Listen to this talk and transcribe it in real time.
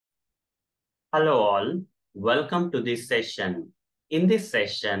Hello all, welcome to this session. In this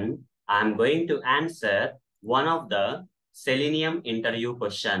session, I'm going to answer one of the Selenium interview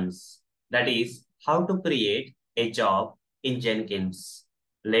questions. That is, how to create a job in Jenkins.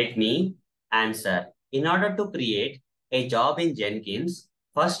 Let me answer. In order to create a job in Jenkins,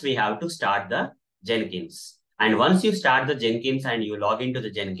 first we have to start the Jenkins. And once you start the Jenkins and you log into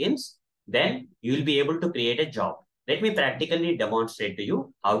the Jenkins, then you will be able to create a job. Let me practically demonstrate to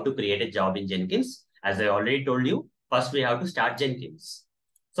you how to create a job in Jenkins. As I already told you, first we have to start Jenkins.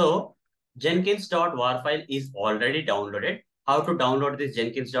 So Jenkins.war file is already downloaded. How to download this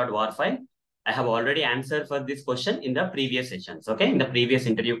Jenkins.war file? I have already answered for this question in the previous sessions. Okay, in the previous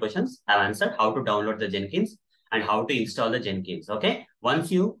interview questions, I have answered how to download the Jenkins and how to install the Jenkins. Okay,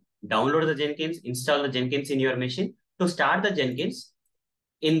 once you download the Jenkins, install the Jenkins in your machine. To start the Jenkins,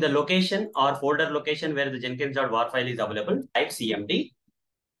 in the location or folder location where the Jenkins.war file is available, type CMD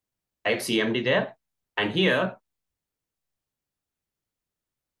there, and here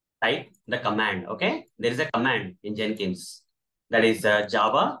type the command. Okay, there is a command in Jenkins that is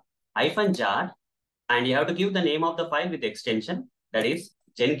java-jar, and you have to give the name of the file with the extension that is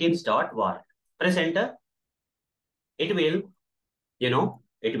Jenkins.war. Press enter. It will,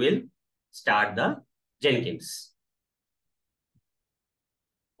 it will start the Jenkins.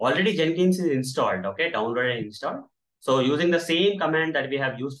 Already Jenkins is installed, okay, downloaded and installed. So using the same command that we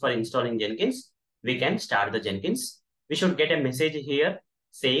have used for installing Jenkins, we can start the Jenkins. We should get a message here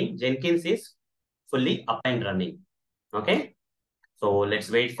saying Jenkins is fully up and running. Okay. So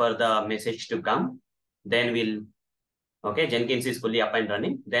let's wait for the message to come. Then okay, Jenkins is fully up and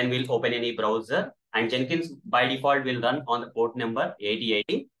running. Then we'll open any browser, and Jenkins by default will run on the port number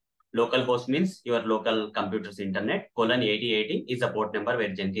 8080. Localhost means your local computer's internet, :8080 is the port number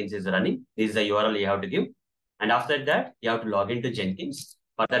where Jenkins is running. This is the URL you have to give. And after that, you have to log into Jenkins.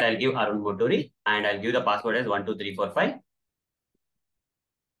 For that, I'll give Arun Moturi and I'll give the password as 12345.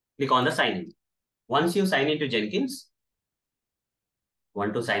 Click on the sign in. Once you sign into Jenkins,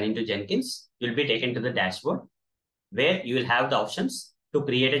 you'll be taken to the dashboard where you will have the options to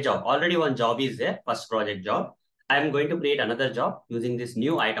create a job. Already one job is there, first project job. I am going to create another job using this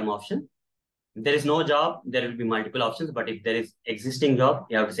new item option. If there is no job, there will be multiple options. But if there is existing job,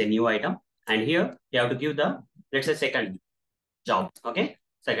 you have to say new item. And here you have to give the, let's say, second job. Okay,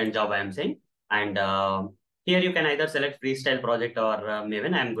 second job I am saying. And here you can either select freestyle project or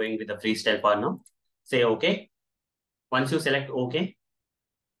Maven. I am going with the freestyle for now. Say okay. Once you select okay,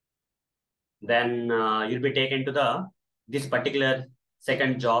 then you'll be taken to this particular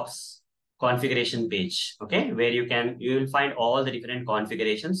second jobs configuration page, okay, where you will find all the different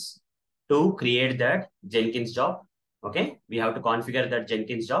configurations to create that Jenkins job. Okay, we have to configure that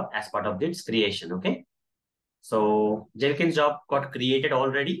Jenkins job as part of this creation. Okay, so Jenkins job got created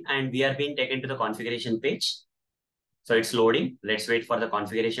already and we are being taken to the configuration page. So it's loading. Let's wait for the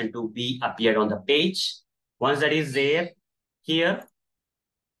configuration to be appeared on the page. Once that is there, here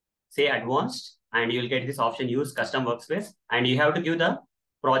say advanced, and you'll get this option, use custom workspace, and you have to give the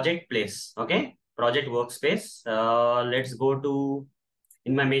project place. Okay, project workspace. Let's go to,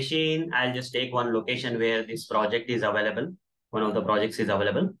 in my machine, I'll just take one location where this project is available. One of the projects is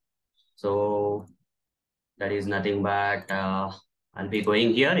available. So that is nothing but I'll be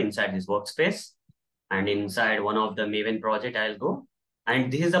going here inside this workspace, and inside one of the Maven project, I'll go.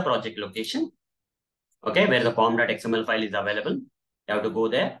 And this is the project location. Okay, where the form.xml file is available. You have to go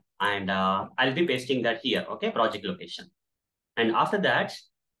there. And I'll be pasting that here, okay, project location. And after that,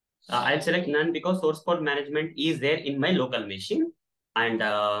 I'll select none because source code management is there in my local machine. And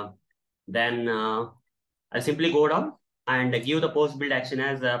then I'll simply go down and give the post build action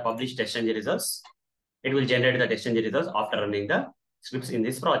as publish test engine results. It will generate the test engine results after running the scripts in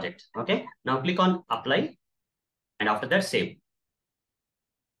this project. Okay, now click on apply. And after that, save.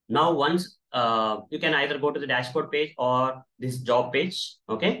 Now, once you can either go to the dashboard page or this job page,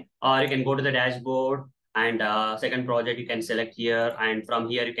 okay? Or you can go to the dashboard and second project you can select here, and from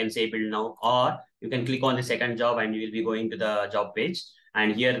here you can say build now, or you can click on the second job and you will be going to the job page,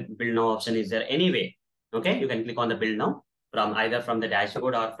 and here build now option is there anyway. Okay, you can click on the build now from either from the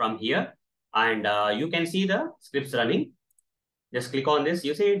dashboard or from here, and you can see the scripts running. Just click on this.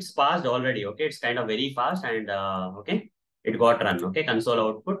 You see it's passed already. Okay, it's kind of very fast, and okay, it got run. Okay, console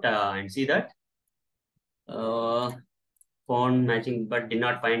output and see that font matching, but did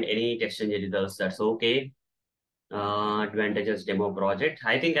not find any text engine results. That's okay. Advantages demo project.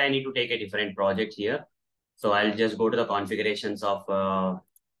 I think I need to take a different project here. So I'll just go to the configurations of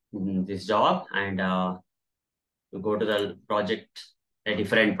this job and go to the project, a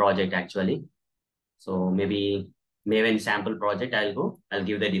different project actually. So maybe Maven sample project, I'll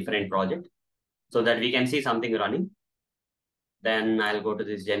give the different project. so that we can see something running. Then I'll go to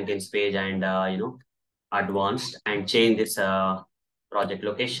this Jenkins page and, advanced and change this project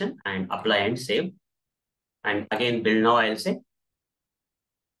location and apply and save. And again, build now, I'll say.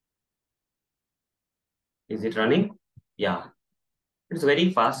 Is it running? Yeah, it's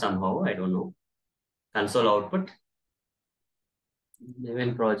very fast somehow. I don't know. Console output.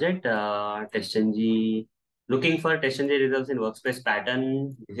 Level project, TestNG. Looking for TestNG results in workspace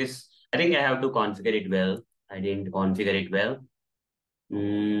pattern. I think I have to configure it well. I didn't configure it well.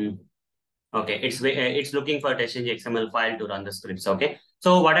 Okay, it's looking for TestNG XML file to run the scripts. Okay,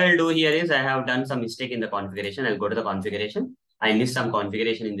 so what I'll do here is I have done some mistake in the configuration. I'll go to the configuration. I missed some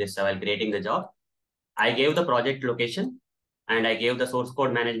configuration in this while creating the job. I gave the project location and I gave the source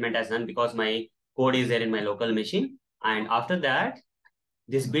code management as none because my code is there in my local machine. And after that,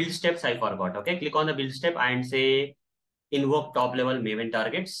 this build steps I forgot. Okay, click on the build step and say invoke top level Maven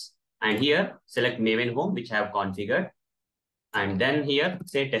targets. And here select Maven home, which I have configured. And then here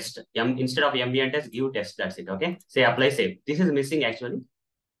say test. Instead of MV test, give test. That's it. Okay, say apply save. This is missing actually.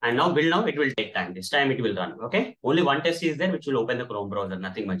 And now build now, it will take time. This time it will run. Okay, only one test is there, which will open the Chrome browser.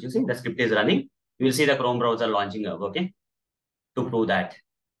 Nothing much. You see the script is running. You will see the Chrome browser launching up. Okay, to prove that.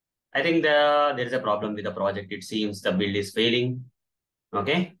 I think there is a problem with the project. It seems the build is failing.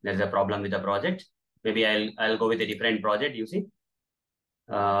 Okay, there's a problem with the project. Maybe I'll go with a different project. You see,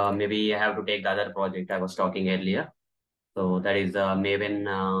 maybe I have to take the other project I was talking earlier. So that is the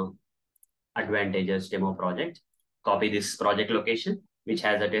Maven Advantages demo project. Copy this project location, which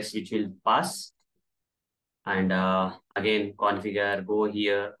has a test which will pass. And again, configure, go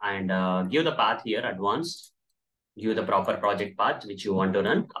here and give the path here, advanced. Give the proper project path which you want to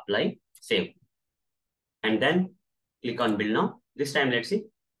run, apply, save. And then click on build now. This time, let's see.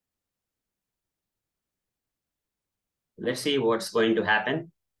 Let's see what's going to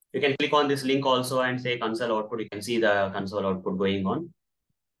happen. You can click on this link also and say console output. You can see the console output going on.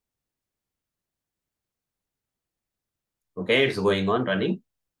 Okay, it's going on, running.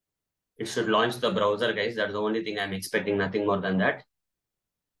 It should launch the browser, guys. That's the only thing I'm expecting, nothing more than that.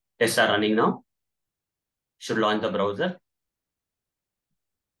 Tests are running now. Should launch the browser.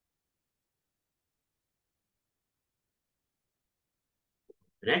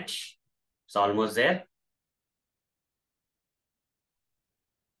 Next, it's almost there.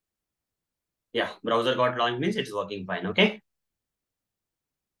 Yeah, browser got launched means it's working fine. Okay.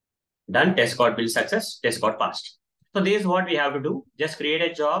 Done. Test got build success. Test got passed. So this is what we have to do. Just create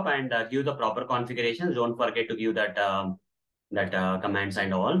a job and give the proper configurations. Don't forget to give that commands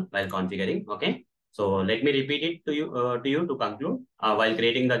and all while configuring. Okay. So let me repeat it to you to conclude. While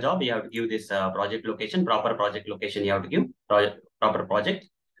creating the job, you have to give this project location, proper project location. You have to give proper project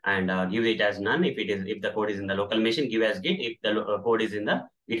and give it as none. If the code is in the local machine, give as Git. If the code is in the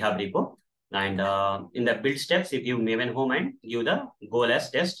GitHub repo, and in the build steps, you give Maven home and give the goal as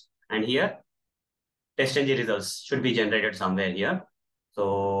test. And here, TestNG results should be generated somewhere here.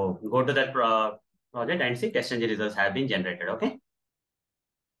 So go to that project and see TestNG results have been generated. Okay.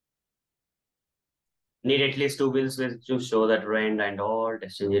 Need at least 2 builds to show the trend and all.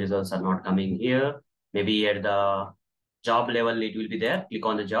 TestNG results are not coming here. Maybe at the job level, it will be there. Click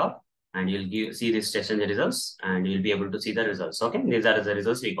on the job and you'll see this TestNG results and you'll be able to see the results. Okay. These are the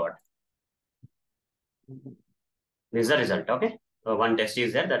results we got. This is the result. Okay. So one test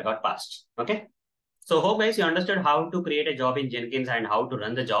is there that got passed. Okay. So hope guys you understood how to create a job in Jenkins and how to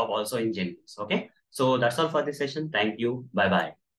run the job also in Jenkins. Okay. So that's all for this session. Thank you. Bye-bye.